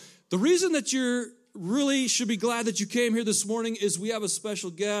The reason that you really should be glad that you came here this morning is we have a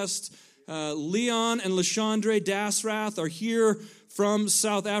special guest. Leon and Lashandre Dasrath are here from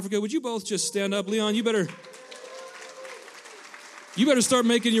South Africa. Would you both just stand up? Leon, you better start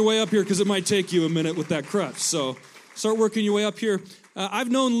making your way up here because it might take you a minute with that crutch. So start working your way up here. I've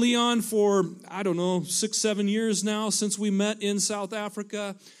known Leon for, 6-7 years now since we met in South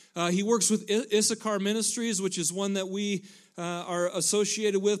Africa. He works with Issachar Ministries, which is one that we are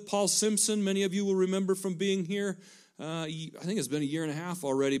associated with. Paul Simpson, many of you will remember from being here. I think it's been 1.5 years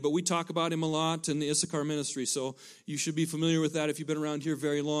already, but we talk about him a lot in the Issachar Ministry, so you should be familiar with that if you've been around here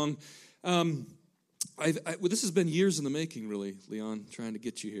very long. This has been years in the making, really, Leon, trying to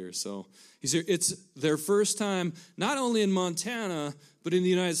get you here. So he's here. It's their first time, not only in Montana, but in the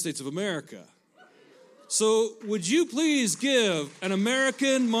United States of America. So would you please give an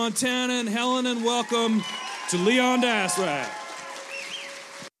American, Montanan, Hellenen welcome to Leon Dasrath.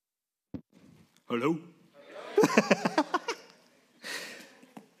 Hello.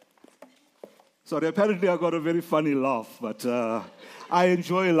 Sorry, apparently I got a very funny laugh, but I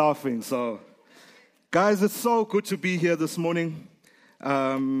enjoy laughing. So, guys, it's so good to be here this morning.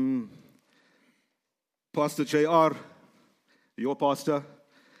 Pastor JR, your pastor,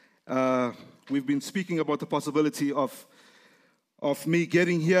 we've been speaking about the possibility of me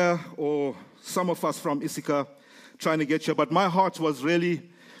getting here, or some of us from Issachar trying to get here. But my heart was really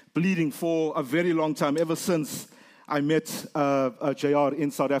bleeding for a very long time, ever since I met JR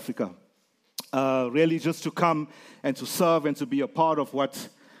in South Africa. Really just to come and to serve and to be a part of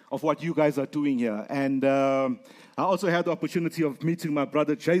what you guys are doing here. And I also had the opportunity of meeting my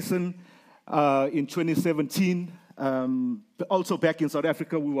brother Jason in 2017. Also back in South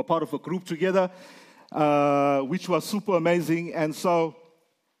Africa, we were part of a group together, which was super amazing. And so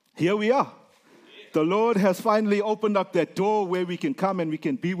here we are. The Lord has finally opened up that door where we can come and we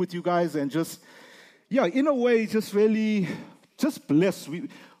can be with you guys and just, in a way, just really, just bless.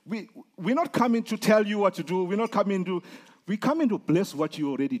 We're not coming to tell you what to do. We come in to bless what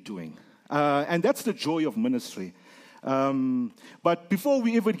you're already doing. And that's the joy of ministry. But before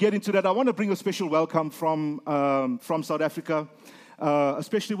we even get into that, I want to bring a special welcome from South Africa,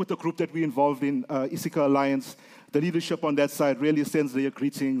 especially with the group that we're involved in, Issachar Alliance. The leadership on that side really sends their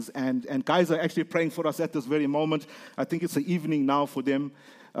greetings, and guys are actually praying for us at this very moment. I think it's the evening now for them,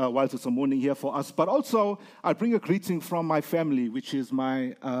 whilst it's the morning here for us. But also, I bring a greeting from my family, which is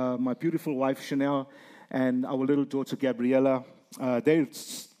my beautiful wife, Chanel, and our little daughter, Gabriella.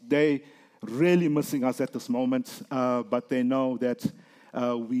 They really missing us at this moment, but they know that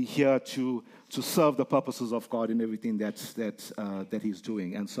we're here to serve the purposes of God in everything that He's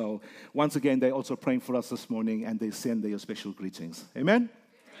doing. And so, once again, they're also praying for us this morning, and they send their special greetings. Amen?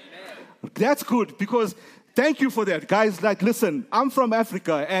 Amen. That's good, because thank you for that. Guys, listen, I'm from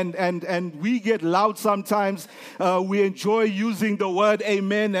Africa, and we get loud sometimes. We enjoy using the word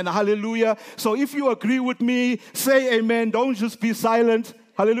amen and hallelujah. So if you agree with me, say amen. Don't just be silent.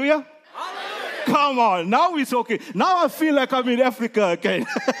 Hallelujah? Hallelujah. Come on, now we're talking. Now I feel like I'm in Africa again.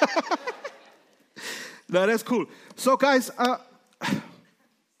 No, that's cool. So, guys, I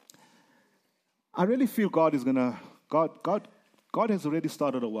really feel God has already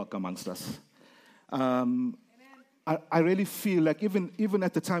started a work amongst us. I really feel like even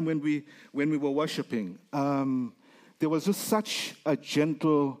at the time when we were worshiping, there was just such a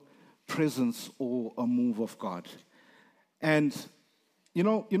gentle presence or a move of God. And you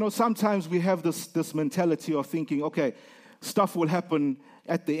know, sometimes we have this mentality of thinking, okay, stuff will happen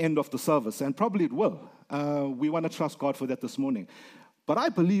at the end of the service, and probably it will. We want to trust God for that this morning. But I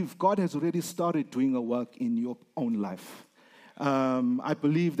believe God has already started doing a work in your own life. I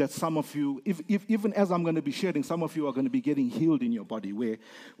believe that some of you, even as I'm going to be sharing, some of you are going to be getting healed in your body,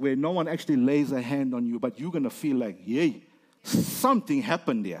 where no one actually lays a hand on you, but you're going to feel like, yay, something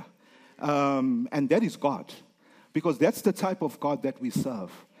happened there. And that is God, because that's the type of God that we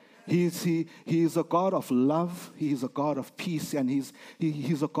serve. He is a God of love. He is a God of peace, and he's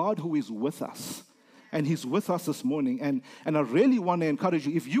a God who is with us. And He's with us this morning. And I really want to encourage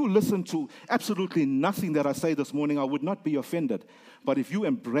you, if you listen to absolutely nothing that I say this morning, I would not be offended. But if you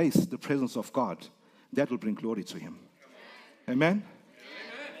embrace the presence of God, that will bring glory to Him. Amen?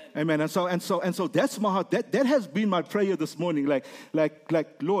 Amen. And so that's my heart. That has been my prayer this morning. Like,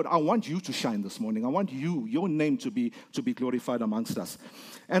 Lord, I want you to shine this morning. I want your name to be glorified amongst us.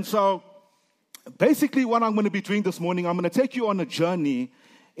 And so basically what I'm going to be doing this morning, I'm going to take you on a journey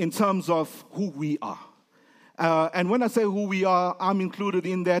in terms of who we are. And when I say who we are, I'm included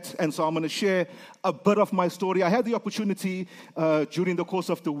in that. And so I'm going to share a bit of my story. I had the opportunity during the course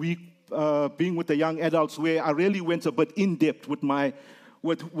of the week being with the young adults, where I really went a bit in depth with my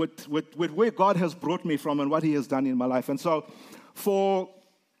with where God has brought me from and what He has done in my life. And so for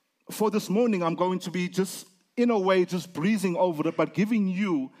this morning, I'm going to be just, in a way, just breezing over it, but giving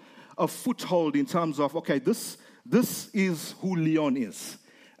you a foothold in terms of, okay, this is who Leon is.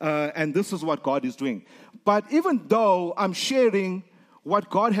 And this is what God is doing. But even though I'm sharing what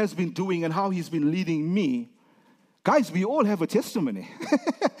God has been doing and how He's been leading me, guys, we all have a testimony.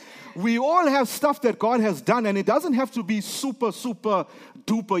 We all have stuff that God has done, and it doesn't have to be super, super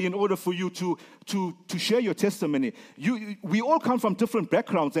duper in order for you to share your testimony. We all come from different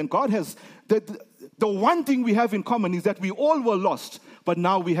backgrounds, and God has, the one thing we have in common is that we all were lost, but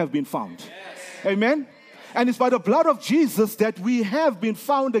now we have been found. Yes. Amen? And it's by the blood of Jesus that we have been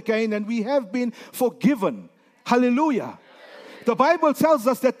found again and we have been forgiven. Hallelujah. The Bible tells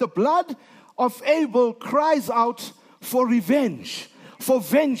us that the blood of Abel cries out for revenge, for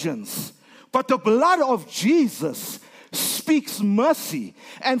vengeance. But the blood of Jesus speaks mercy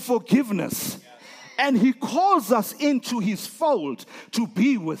and forgiveness. And He calls us into His fold to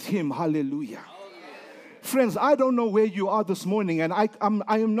be with Him. Hallelujah. Friends, I don't know where you are this morning, and I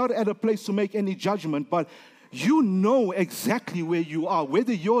am not at a place to make any judgment, but you know exactly where you are,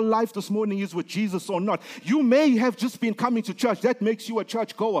 whether your life this morning is with Jesus or not. You may have just been coming to church. That makes you a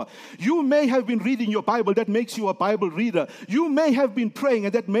church goer. You may have been reading your Bible. That makes you a Bible reader. You may have been praying,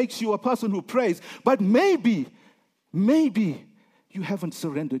 and that makes you a person who prays. But maybe you haven't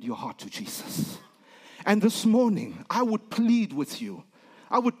surrendered your heart to Jesus. And this morning, I would plead with you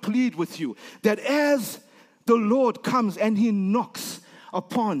that as the Lord comes and He knocks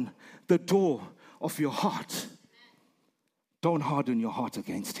upon the door of your heart, don't harden your heart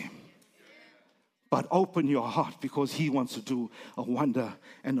against Him, but open your heart, because He wants to do a wonder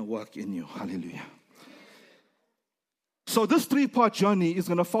and a work in you. Hallelujah. So this 3-part journey is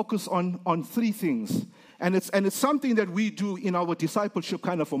going to focus on 3 things, and it's something that we do in our discipleship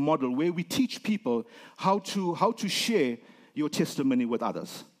kind of a model, where we teach people how to share your testimony with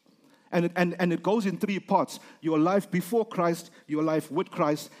others. And it goes in 3 parts: your life before Christ, your life with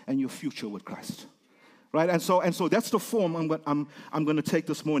Christ, and your future with Christ. Right? And so that's the form I'm going to take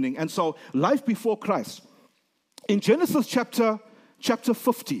this morning. And so, life before Christ. In Genesis chapter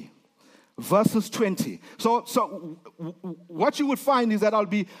 50, verses 20. So what you would find is that I'll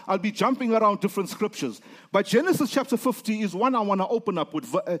be jumping around different scriptures. But Genesis chapter 50 is one I want to open up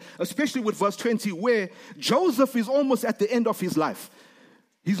with, especially with verse 20, where Joseph is almost at the end of his life.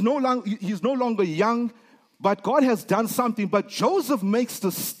 He's no longer young, but God has done something. But Joseph makes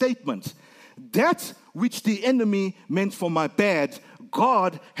the statement, that which the enemy meant for my bad,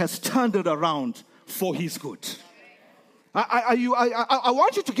 God has turned it around for His good. I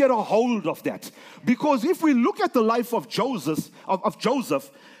want you to get a hold of that. Because if we look at the life of Joseph,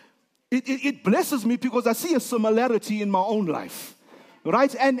 it blesses me, because I see a similarity in my own life.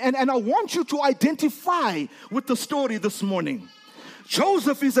 Right? And I want you to identify with the story this morning.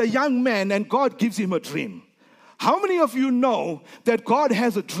 Joseph is a young man and God gives him a dream. How many of you know that God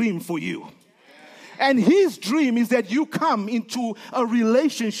has a dream for you? And His dream is that you come into a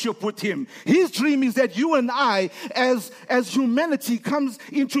relationship with Him. His dream is that you and I, as humanity, comes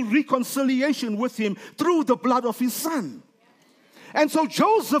into reconciliation with Him through the blood of His Son. And so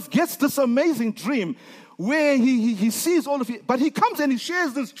Joseph gets this amazing dream where he sees all of it. But he comes and he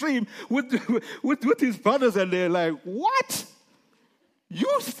shares this dream with his brothers, and they're like, what?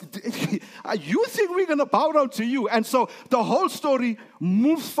 You think we're going to bow down to you? And so the whole story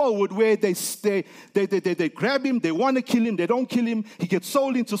moves forward, where they grab him, they want to kill him, they don't kill him, he gets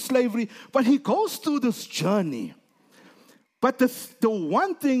sold into slavery, but he goes through this journey. But the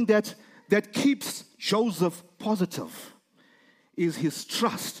one thing that keeps Joseph positive is his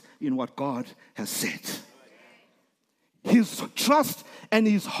trust in what God has said. His trust and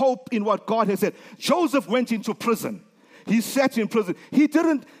his hope in what God has said. Joseph went into prison. He sat in prison. He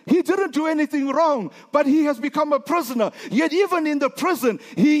didn't do anything wrong, but he has become a prisoner. Yet even in the prison,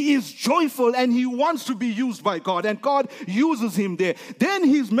 he is joyful and he wants to be used by God, and God uses him there. Then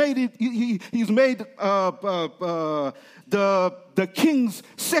he's made the king's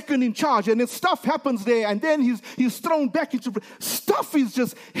second in charge, and stuff happens there, and then he's thrown back into prison. Stuff is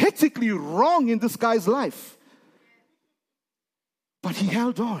just hectically wrong in this guy's life. But he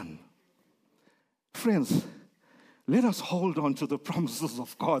held on. Friends, let us hold on to the promises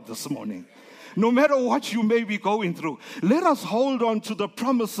of God this morning. No matter what you may be going through, let us hold on to the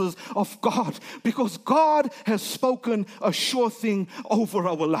promises of God, because God has spoken a sure thing over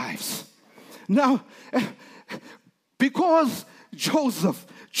our lives. Now, because Joseph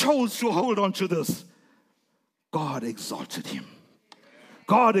chose to hold on to this, God exalted him.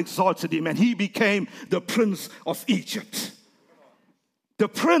 God exalted him, and he became the prince of Egypt. the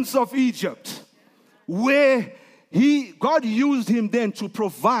prince of Egypt, where God used him then to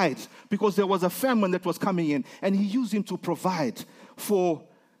provide, because there was a famine that was coming in, and he used him to provide for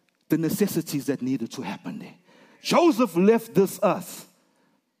the necessities that needed to happen there. Joseph left this earth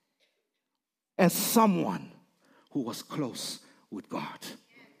as someone who was close with God.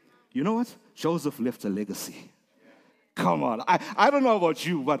 You know what? Joseph left a legacy. Come on. I don't know about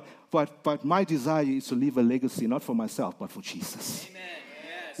you, but my desire is to leave a legacy, not for myself, but for Jesus. Amen.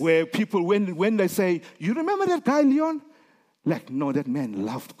 Yes. Where people, when they say, you remember that guy, Leon? Like, no, that man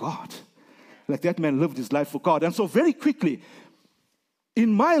loved God. Like, that man lived his life for God. And so very quickly,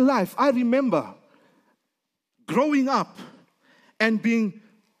 in my life, I remember growing up and being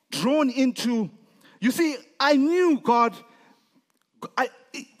drawn into, you see, I knew God,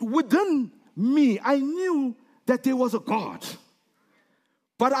 within me, I knew that there was a God,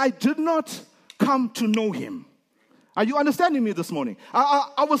 but I did not come to know him. Are you understanding me this morning?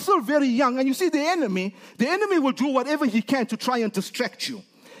 I was still very young, and you see, the enemy will do whatever he can to try and distract you.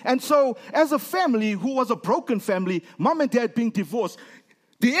 And so, as a family who was a broken family, mom and dad being divorced,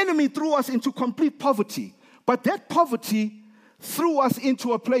 the enemy threw us into complete poverty. But that poverty threw us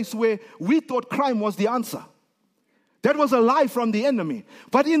into a place where we thought crime was the answer. That was a lie from the enemy.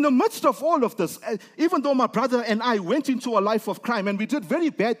 But in the midst of all of this, even though my brother and I went into a life of crime and we did very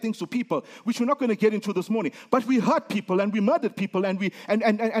bad things to people, which we're not going to get into this morning, but we hurt people and we murdered people and we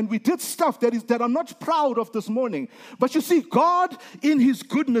did stuff that I'm not proud of this morning. But you see, God, in his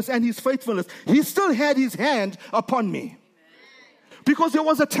goodness and his faithfulness, he still had his hand upon me. Because there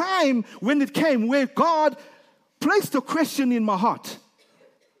was a time when it came where God placed a question in my heart.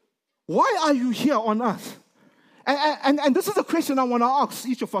 Why are you here on earth? And this is a question I want to ask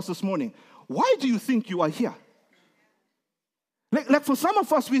each of us this morning. Why do you think you are here? Like for some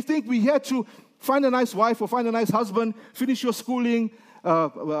of us, we think we're here to find a nice wife or find a nice husband, finish your schooling.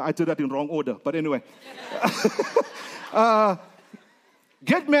 Well, I did that in wrong order, but anyway.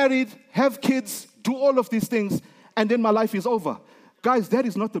 Get married, have kids, do all of these things, and then my life is over. Guys, that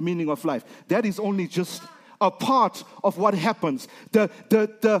is not the meaning of life. That is only just a part of what happens.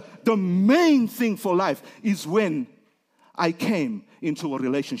 The main thing for life is when I came into a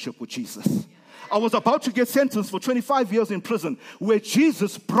relationship with Jesus. I was about to get sentenced for 25 years in prison, where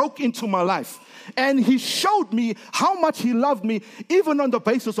Jesus broke into my life. And he showed me how much he loved me, even on the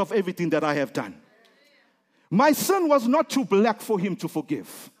basis of everything that I have done. My sin was not too black for him to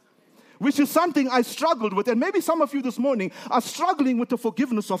forgive, which is something I struggled with. And maybe some of you this morning are struggling with the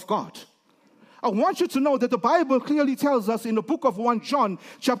forgiveness of God. I want you to know that the Bible clearly tells us in the book of 1 John,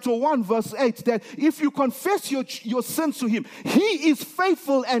 chapter 1, verse 8, that if you confess your sins to him, he is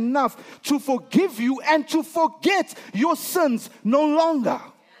faithful enough to forgive you and to forget your sins no longer.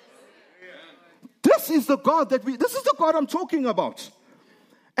 This is the God this is the God I'm talking about.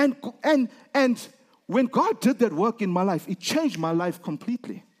 And when God did that work in my life, it changed my life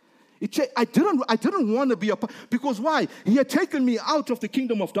completely. I didn't want to be a part, because why? He had taken me out of the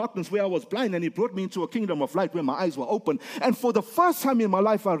kingdom of darkness where I was blind, and he brought me into a kingdom of light where my eyes were open. And for the first time in my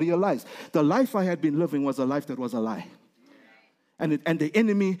life, I realized the life I had been living was a life that was a lie. And the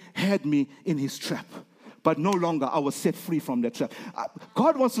enemy had me in his trap. But no longer I was set free from that trap.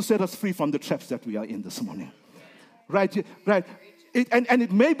 God wants to set us free from the traps that we are in this morning. Right? And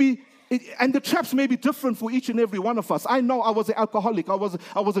it may be, and the traps may be different for each and every one of us. I know I was an alcoholic. I was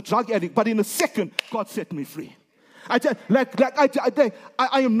a drug addict. But in a second, God set me free. I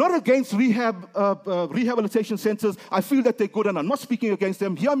am not against rehabilitation centers. I feel that they're good, and I'm not speaking against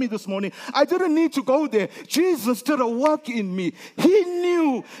them. Hear me this morning. I didn't need to go there. Jesus did a work in me. He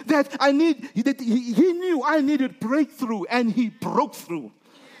knew that he knew I needed breakthrough, and he broke through.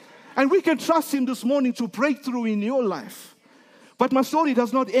 And we can trust him this morning to break through in your life. But my story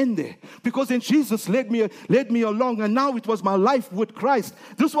does not end there, because then Jesus led me along, and now it was my life with Christ.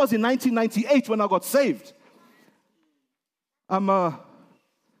 This was in 1998 when I got saved. I'm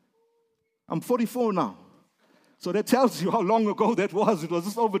 44 now. So that tells you how long ago that was. It was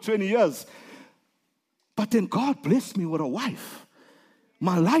just over 20 years. But then God blessed me with a wife.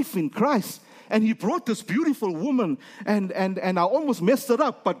 My life in Christ. And he brought this beautiful woman, and I almost messed it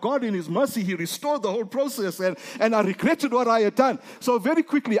up. But God, in his mercy, he restored the whole process, and I regretted what I had done. So very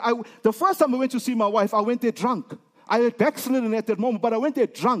quickly, the first time I went to see my wife, I went there drunk. I had backslidden at that moment, but I went there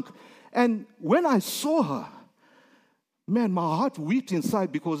drunk. And when I saw her, man, my heart wept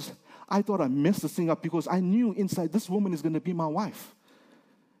inside, because I thought I messed this thing up, because I knew inside this woman is going to be my wife.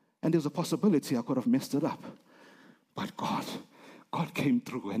 And there's a possibility I could have messed it up. But God came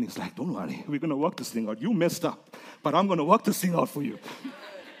through, and he's like, don't worry, we're going to work this thing out. You messed up, but I'm going to work this thing out for you.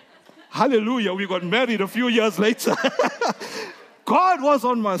 Hallelujah. We got married a few years later. God was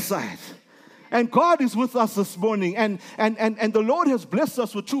on my side. And God is with us this morning. And the Lord has blessed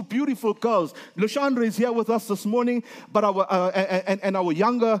us with two beautiful girls. Lashandra is here with us this morning, but our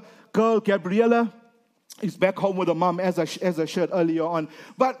younger girl, Gabriella, is back home with her mom, as I shared earlier on.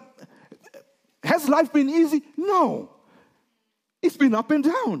 But has life been easy? No. It's been up and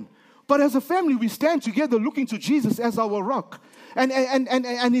down. But as a family, we stand together looking to Jesus as our rock.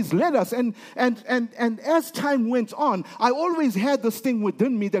 And He's led us. And as time went on, I always had this thing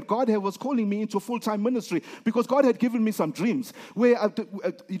within me that God was calling me into full-time ministry, because God had given me some dreams. Where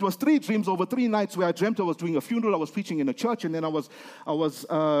it was 3 dreams over 3 nights where I dreamt I was doing a funeral, I was preaching in a church, and then I was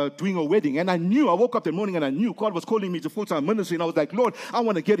doing a wedding. And I woke up that morning and I knew God was calling me to full-time ministry. And I was like, Lord, I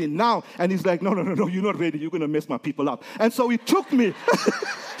want to get in now. And He's like, no, you're not ready. You're going to mess my people up. And so it took me,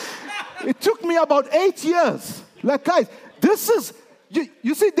 it took me about 8 years. Like, guys, this is,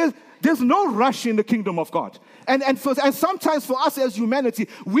 you see, there's no rush in the kingdom of God. And sometimes for us as humanity,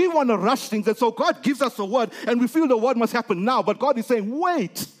 we want to rush things. And so God gives us a word, and we feel the word must happen now. But God is saying,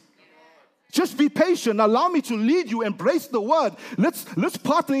 wait. Just be patient. Allow me to lead you. Embrace the word. Let's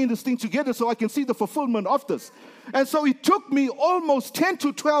partner in this thing together so I can see the fulfillment of this. And so it took me almost 10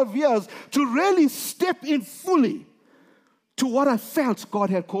 to 12 years to really step in fully to what I felt God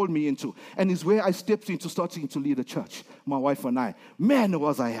had called me into. And is where I stepped into starting to lead a church, my wife and I. Man,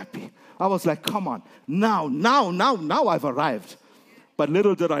 was I happy. I was like, come on, now I've arrived. But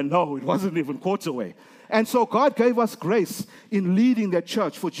little did I know, it wasn't even quarter way. And so God gave us grace in leading that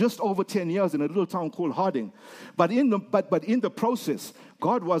church for just over 10 years in a little town called Harding. But in the process,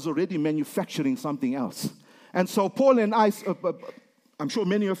 God was already manufacturing something else. And so Paul and I, I'm sure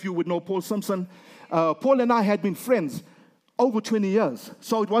many of you would know Paul Simpson. Paul and I had been friends over 20 years.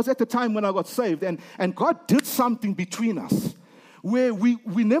 So it was at the time when I got saved. And God did something between us where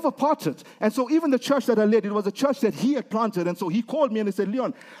we never parted. And so even the church that I led, it was a church that he had planted. And so he called me and he said,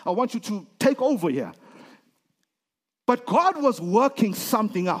 Leon, I want you to take over here. But God was working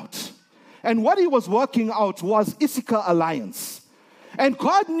something out. And what He was working out was Issachar Alliance. And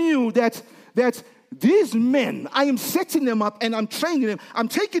God knew that these men, I am setting them up and I'm training them. I'm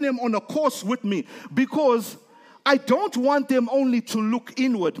taking them on a course with me, because I don't want them only to look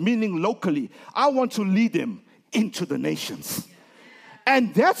inward, meaning locally. I want to lead them into the nations.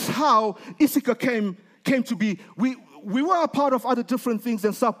 And that's how Issachar came to be. We were a part of other different things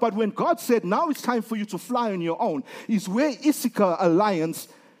and stuff, but when God said, now it's time for you to fly on your own, is where Issachar Alliance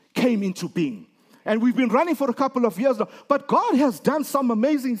came into being. And we've been running for a couple of years now, but God has done some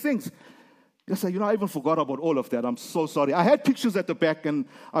amazing things. Yes, I even forgot about all of that. I'm so sorry. I had pictures at the back, and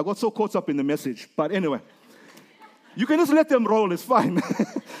I got so caught up in the message. But anyway, you can just let them roll. It's fine.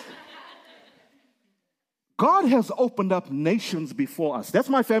 God has opened up nations before us. That's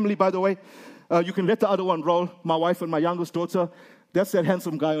my family, by the way. You can let the other one roll. My wife and my youngest daughter. That's that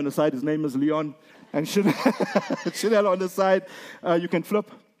handsome guy on the side. His name is Leon. And Chanel on the side. You can flip.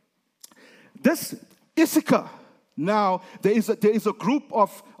 This Issachar. Now, there is a group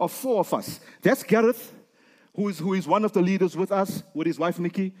of 4 of us. That's Gareth, who is one of the leaders with us, with his wife,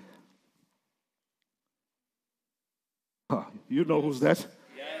 Nikki. You know who's that? Yes.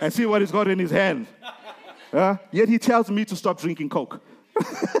 And see what he's got in his hand. Yet he tells me to stop drinking Coke.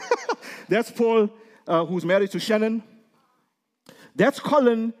 That's Paul, who's married to Shannon. That's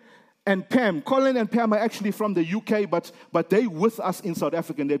Colin and Pam. Colin and Pam are actually from the UK, but they're with us in South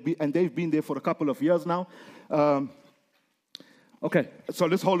Africa, and they've been there for a couple of years now. Okay, so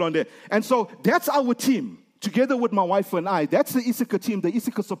let's hold on there. And so that's our team, together with my wife and I. That's the Issachar team, the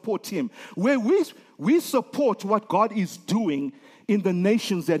Issachar support team, where we support what God is doing in the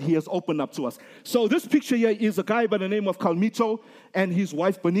nations that He has opened up to us. So this picture here is a guy by the name of Calmito and his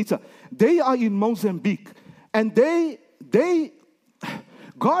wife Benita. They are in Mozambique, and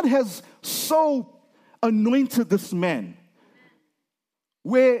God has so anointed this man,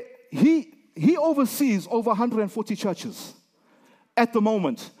 where he oversees over 140 churches at the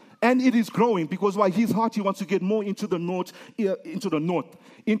moment. And it is growing, because why? His heart, he wants to get more into the north, into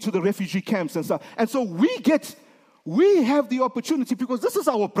the refugee camps and stuff. And so we have the opportunity, because this is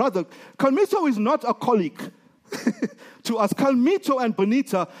our brother. Calmito is not a colleague to us. Calmito and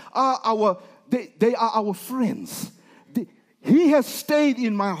Benita are our friends. He has stayed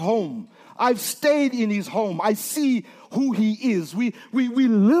in my home. I've stayed in his home. I see who he is. We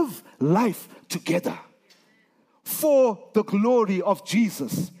live life together for the glory of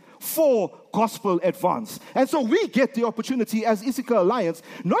Jesus, for gospel advance. And so we get the opportunity as Issachar Alliance,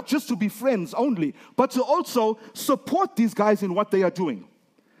 not just to be friends only, but to also support these guys in what they are doing.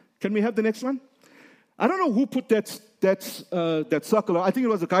 Can we have the next one? I don't know who put that circle. I think it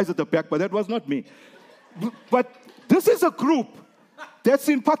was the guys at the back, but that was not me. But this is a group that's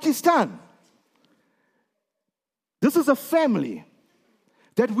in Pakistan. This is a family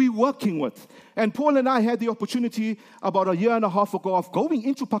that we're working with. And Paul and I had the opportunity about a year and a half ago of going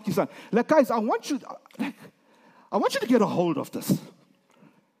into Pakistan. Like, guys, I want you to get a hold of this.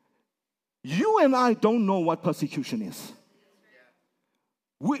 You and I don't know what persecution is.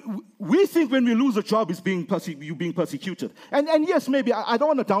 We think when we lose a job, it's you being persecuted. And yes, maybe, I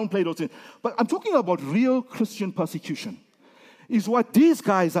don't want to downplay those things, but I'm talking about real Christian persecution. Is what these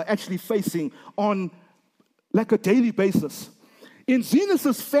guys are actually facing on like a daily basis. In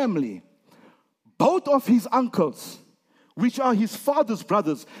Zenos's family, both of his uncles, which are his father's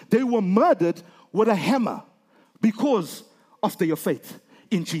brothers, they were murdered with a hammer because of their faith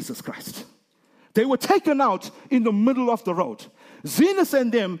in Jesus Christ. They were taken out in the middle of the road. Zenos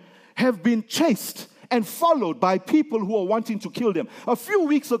and them have been chased and followed by people who are wanting to kill them. A few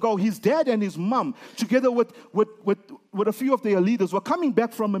weeks ago, his dad and his mom, together with a few of their leaders, were coming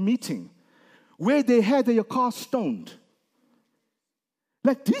back from a meeting where they had their car stoned.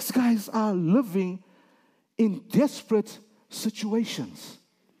 Like, these guys are living in desperate situations.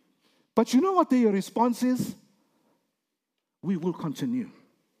 But you know what their response is? We will continue.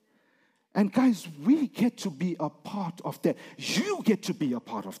 And guys, we get to be a part of that. You get to be a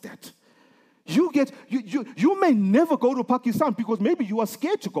part of that. You may never go to Pakistan because maybe you are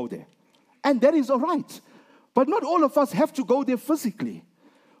scared to go there. And that is all right. But not all of us have to go there physically.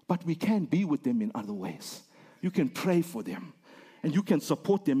 But we can be with them in other ways. You can pray for them. And you can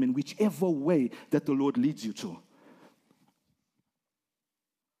support them in whichever way that the Lord leads you to.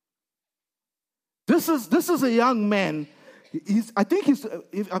 This is a young man. I think his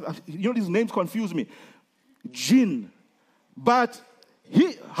names confuse me. Jin. But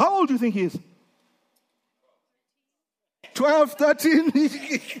how old do you think he is? 12, 13.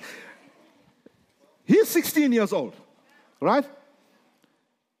 He's 16 years old, right?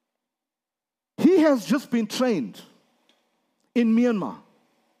 He has just been trained in Myanmar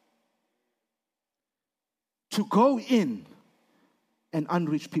to go in an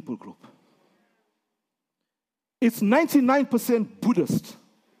unreached people group. It's 99% Buddhist.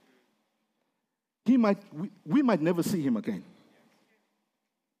 We might never see him again.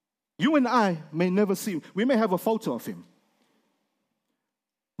 You and I may never see him. We may have a photo of him.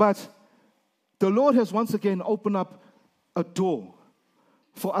 But the Lord has once again opened up a door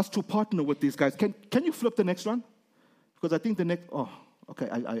for us to partner with these guys. Can you flip the next one? Because I think the next,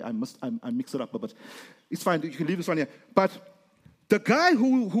 I mixed it up, but it's fine. You can leave this one here. But the guy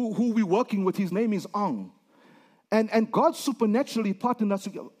who we're working with, his name is Ong. And God supernaturally partnered us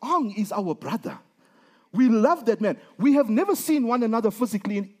together. Ong is our brother. We love that man. We have never seen one another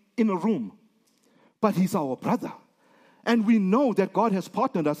physically in a room, but he's our brother. And we know that God has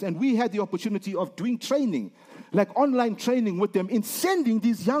partnered us, and we had the opportunity of doing training, like online training with them, in sending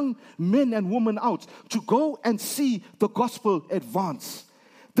these young men and women out to go and see the gospel advance.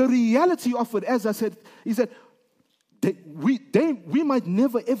 The reality of it, as I said, is that we might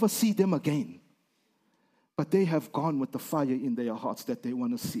never ever see them again. But they have gone with the fire in their hearts that they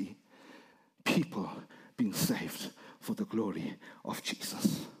want to see people being saved for the glory of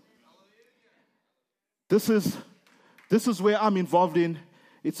Jesus. This is where I'm involved in.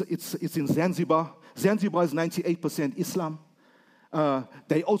 It's in Zanzibar. Zanzibar is 98% Islam.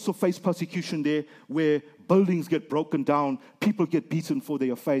 They also face persecution there, where buildings get broken down, people get beaten for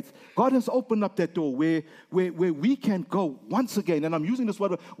their faith. God has opened up that door where we can go once again, and I'm using this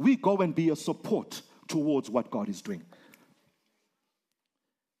word, we go and be a support towards what God is doing.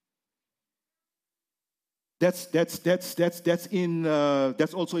 That's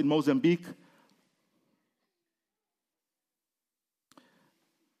also in Mozambique.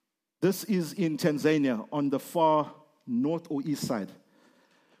 This is in Tanzania on the far north or east side.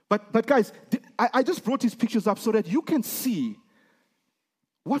 But guys, I just brought these pictures up so that you can see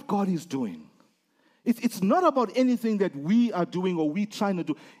what God is doing. It's not about anything that we are doing or we trying to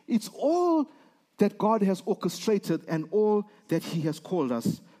do. It's all that God has orchestrated and all that He has called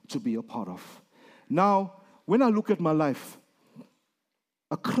us to be a part of. Now, when I look at my life,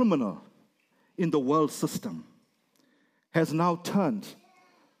 a criminal in the world system has now turned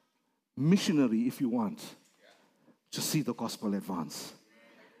missionary, if you want, to see the gospel advance.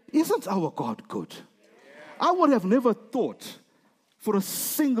 Isn't our God good? I would have never thought for a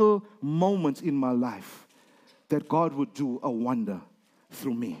single moment in my life that God would do a wonder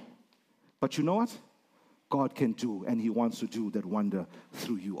through me. But you know what? God can do, and He wants to do that wonder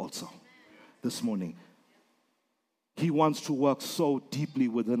through you also this morning. He wants to work so deeply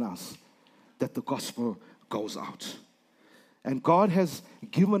within us that the gospel goes out. And God has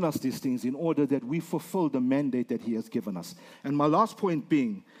given us these things in order that we fulfill the mandate that He has given us. And my last point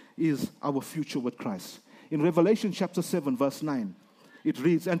being is our future with Christ. In Revelation chapter 7, verse 9, it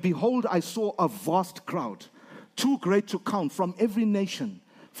reads, "And behold, I saw a vast crowd, too great to count, from every nation,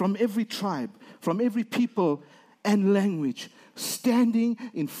 from every tribe, from every people and language, standing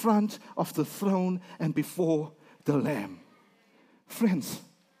in front of the throne and before the Lamb." Friends,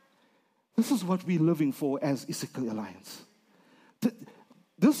 this is what we're living for as Issachar Alliance.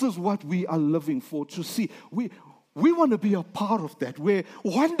 This is what we are living for, to see. We want to be a part of that, where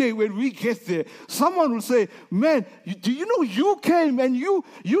one day when we get there, someone will say, "Man, do you know you came and you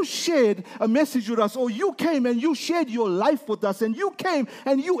shared a message with us, or you came and you shared your life with us, and you came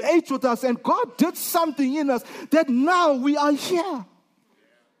and you ate with us, and God did something in us that now we are here."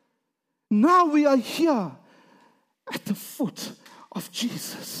 Now we are here at the foot of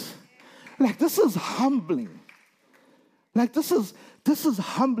Jesus. Like, this is humbling. Like, this is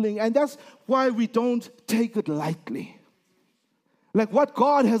humbling, and that's why we don't take it lightly. Like, what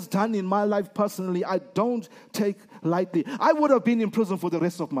God has done in my life personally, I don't take lightly. I would have been in prison for the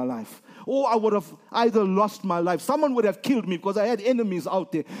rest of my life, or I would have either lost my life. Someone would have killed me because I had enemies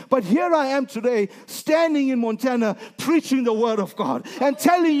out there. But here I am today, standing in Montana, preaching the word of God and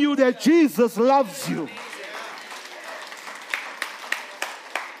telling you that Jesus loves you.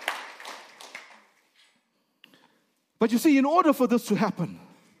 But you see, in order for this to happen,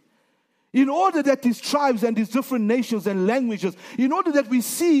 in order that these tribes and these different nations and languages, in order that we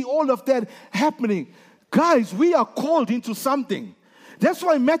see all of that happening, guys, we are called into something. That's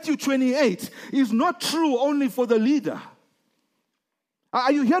why Matthew 28 is not true only for the leader.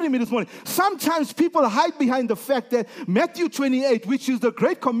 Are you hearing me this morning? Sometimes people hide behind the fact that Matthew 28, which is the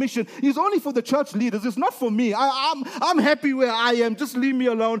Great Commission, is only for the church leaders. It's not for me. I'm happy where I am. Just leave me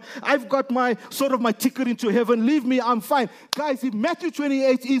alone. I've got my ticket into heaven. Leave me. I'm fine. Guys, if Matthew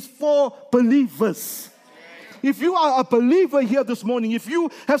 28 is for believers. If you are a believer here this morning, if you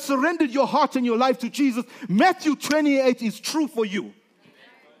have surrendered your heart and your life to Jesus, Matthew 28 is true for you.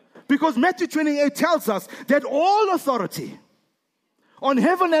 Because Matthew 28 tells us that all authority on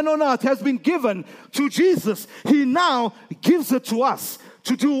heaven and on earth has been given to Jesus. He now gives it to us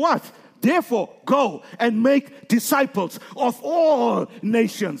to do what? Therefore, go and make disciples of all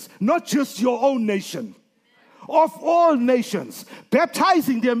nations, not just your own nation. Of all nations,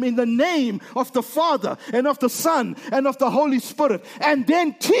 baptizing them in the name of the Father and of the Son and of the Holy Spirit, and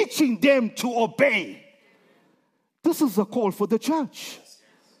then teaching them to obey. This is a call for the church.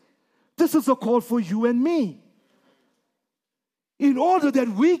 This is a call for you and me. In order that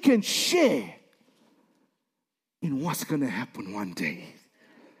we can share in what's going to happen one day,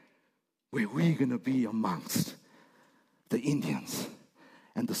 where we're going to be amongst the Indians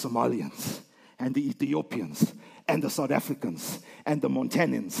and the Somalians and the Ethiopians and the South Africans and the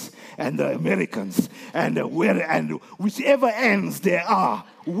Montanans and the Americans and whichever ends there are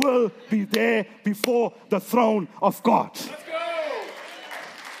will be there before the throne of God. Let's go!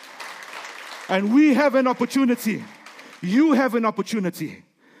 And we have an opportunity. You have an opportunity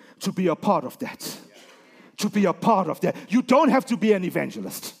to be a part of that. To be a part of that. You don't have to be an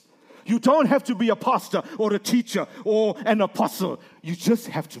evangelist. You don't have to be a pastor or a teacher or an apostle. You just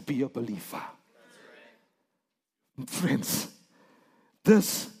have to be a believer. Friends,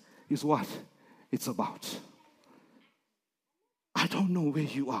 this is what it's about. I don't know where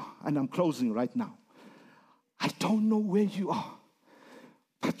you are, and I'm closing right now. I don't know where you are,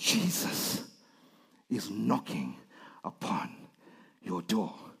 but Jesus is knocking upon your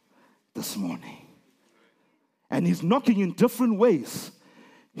door this morning. And He's knocking in different ways.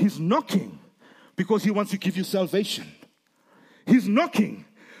 He's knocking because He wants to give you salvation. He's knocking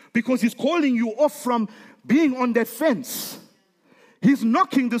because He's calling you off from being on that fence. He's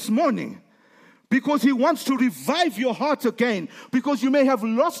knocking this morning because He wants to revive your heart again, because you may have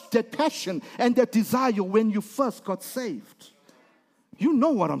lost that passion and that desire when you first got saved. You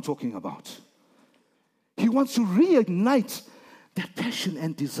know what I'm talking about. He wants to reignite that passion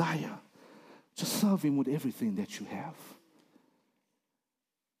and desire to serve Him with everything that you have.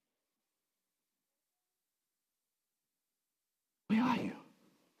 Where are you?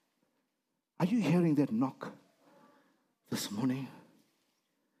 Are you hearing that knock this morning?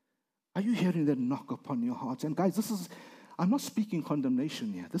 Are you hearing that knock upon your heart? And guys, I'm not speaking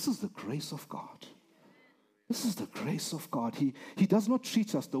condemnation here. This is the grace of God. This is the grace of God. He does not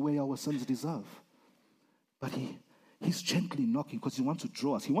treat us the way our sins deserve. But He's gently knocking because He wants to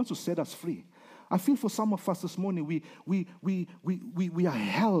draw us. He wants to set us free. I feel for some of us this morning, we are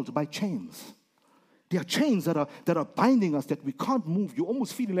held by chains. There are chains that are binding us that we can't move. You're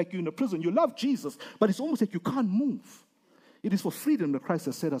almost feeling like you're in a prison. You love Jesus, but it's almost like you can't move. It is for freedom that Christ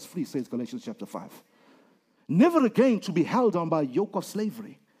has set us free, says Galatians chapter 5. Never again to be held down by a yoke of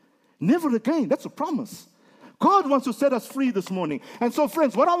slavery. Never again. That's a promise. God wants to set us free this morning. And so,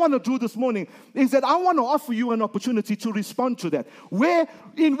 friends, what I want to do this morning is that I want to offer you an opportunity to respond to that. Where,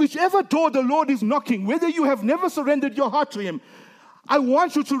 in whichever door the Lord is knocking, whether you have never surrendered your heart to Him, I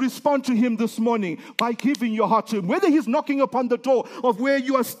want you to respond to Him this morning by giving your heart to Him. Whether He's knocking upon the door of where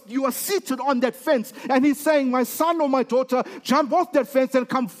you are seated on that fence and He's saying, my son or my daughter, jump off that fence and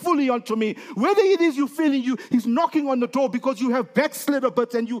come fully onto me. Whether it is you feeling He's knocking on the door because you have backslid a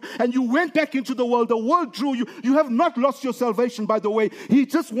bit and you went back into the world drew you. You have not lost your salvation, by the way. He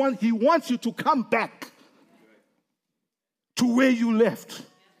wants you to come back to where you left.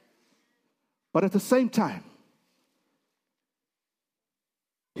 But at the same time,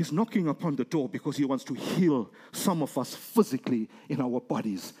 He's knocking upon the door because He wants to heal some of us physically in our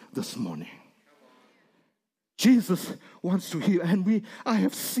bodies this morning. Jesus wants to heal, and I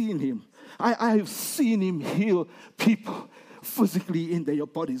have seen Him. I have seen Him heal people physically in their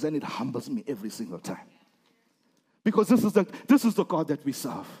bodies, and it humbles me every single time. Because this is the God that we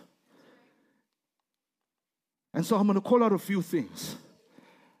serve. And so I'm going to call out a few things.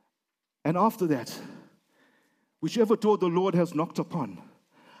 And after that, whichever door the Lord has knocked upon,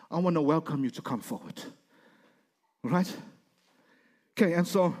 I want to welcome you to come forward. Right? Okay, and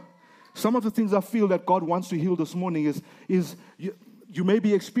so some of the things I feel that God wants to heal this morning is you may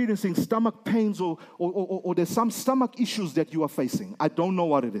be experiencing stomach pains or there's some stomach issues that you are facing. I don't know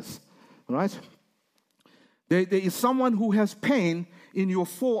what it is. Right? There is someone who has pain in your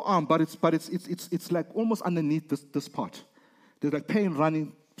forearm, but it's like almost underneath this part. There's like pain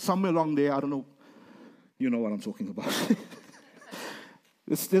running somewhere along there. I don't know. You know what I'm talking about.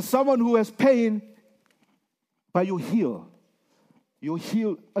 There's someone who has pain by your heel. Your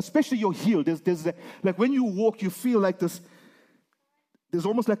heel, especially your heel. There's like when you walk, you feel like this. There's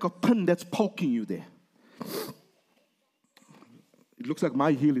almost like a pin that's poking you there. It looks like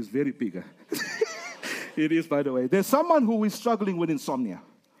my heel is very bigger. It is, by the way. There's someone who is struggling with insomnia.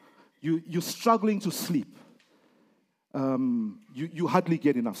 You're struggling to sleep. You hardly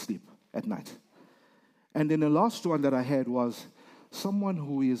get enough sleep at night. And then the last one that I had was someone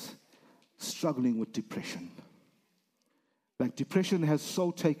who is struggling with depression. Like depression has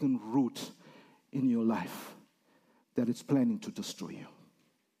so taken root in your life that it's planning to destroy you.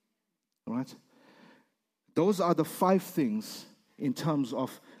 All right? Those are the 5 things in terms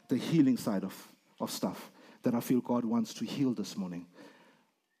of the healing side of stuff that I feel God wants to heal this morning.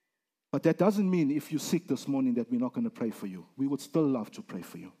 But that doesn't mean if you're sick this morning that we're not going to pray for you. We would still love to pray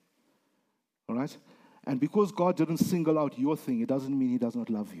for you. All right? And because God didn't single out your thing, it doesn't mean He does not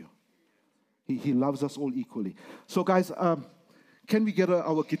love you. He loves us all equally. So guys, can we get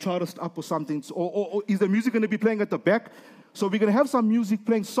our guitarist up or something? Or is the music going to be playing at the back? So we're going to have some music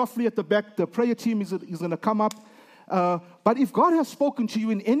playing softly at the back. The prayer team is going to come up. But if God has spoken to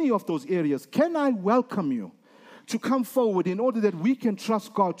you in any of those areas, can I welcome you to come forward in order that we can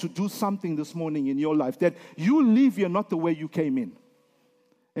trust God to do something this morning in your life, that you leave here not the way you came in.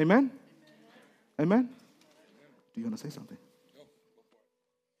 Amen? Amen? Do you want to say something?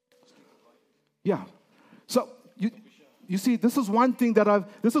 Yeah. So you see, this is one thing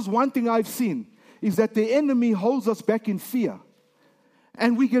I've seen, is that the enemy holds us back in fear,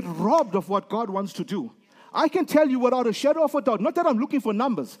 and we get robbed of what God wants to do. I can tell you without a shadow of a doubt, not that I'm looking for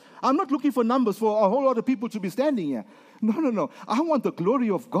numbers. I'm not looking for numbers for a whole lot of people to be standing here. No. I want the glory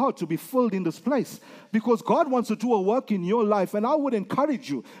of God to be filled in this place, because God wants to do a work in your life. And I would encourage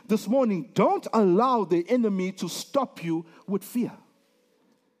you this morning, don't allow the enemy to stop you with fear.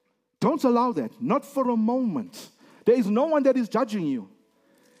 Don't allow that, not for a moment. There is no one that is judging you.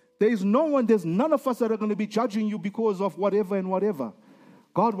 There's none of us that are going to be judging you because of whatever and whatever.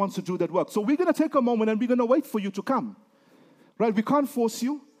 God wants to do that work. So we're going to take a moment and we're going to wait for you to come. Right? We can't force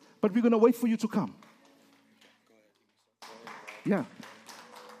you, but we're going to wait for you to come. Yeah.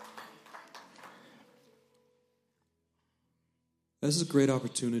 This is a great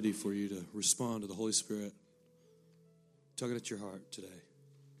opportunity for you to respond to the Holy Spirit tugging at your heart today.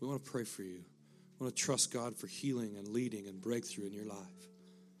 We want to pray for you. We want to trust God for healing and leading and breakthrough in your life.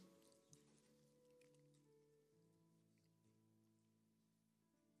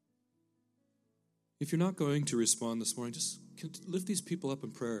 If you're not going to respond this morning, just lift these people up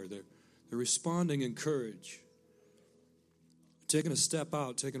in prayer. They're responding in courage, taking a step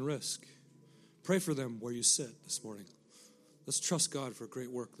out, taking a risk. Pray for them where you sit this morning. Let's trust God for a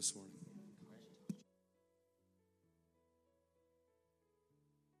great work this morning.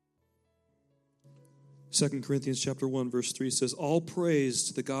 2 Corinthians chapter 1, verse 3 says, "All praise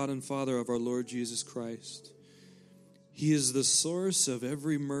to the God and Father of our Lord Jesus Christ. He is the source of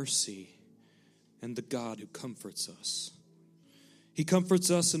every mercy and the God who comforts us. He comforts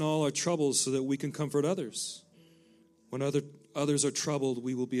us in all our troubles so that we can comfort others. When others are troubled,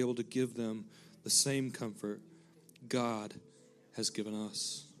 we will be able to give them the same comfort God has given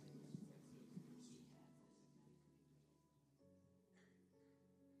us.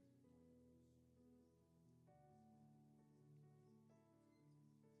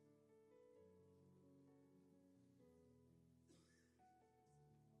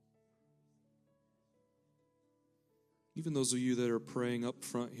 Even those of you that are praying up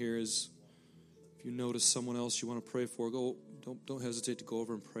front here, if you notice someone else you want to pray for, don't hesitate to go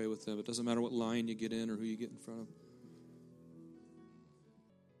over and pray with them. It doesn't matter what line you get in or who you get in front of.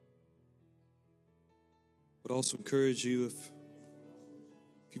 But also encourage you, if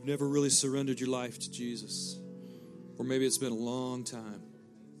you've never really surrendered your life to Jesus, or maybe it's been a long time,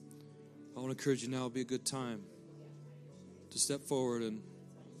 I want to encourage you now would be a good time to step forward and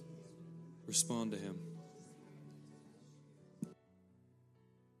respond to Him.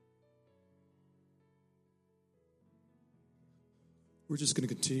 We're just going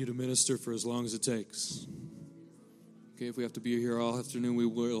to continue to minister for as long as it takes. Okay, if we have to be here all afternoon, we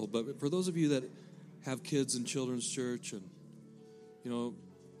will. But for those of you that have kids in children's church, and,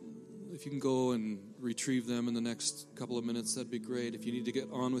 if you can go and retrieve them in the next couple of minutes, that'd be great. If you need to get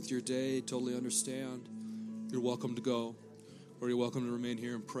on with your day, totally understand. You're welcome to go, or you're welcome to remain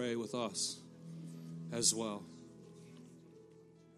here and pray with us as well.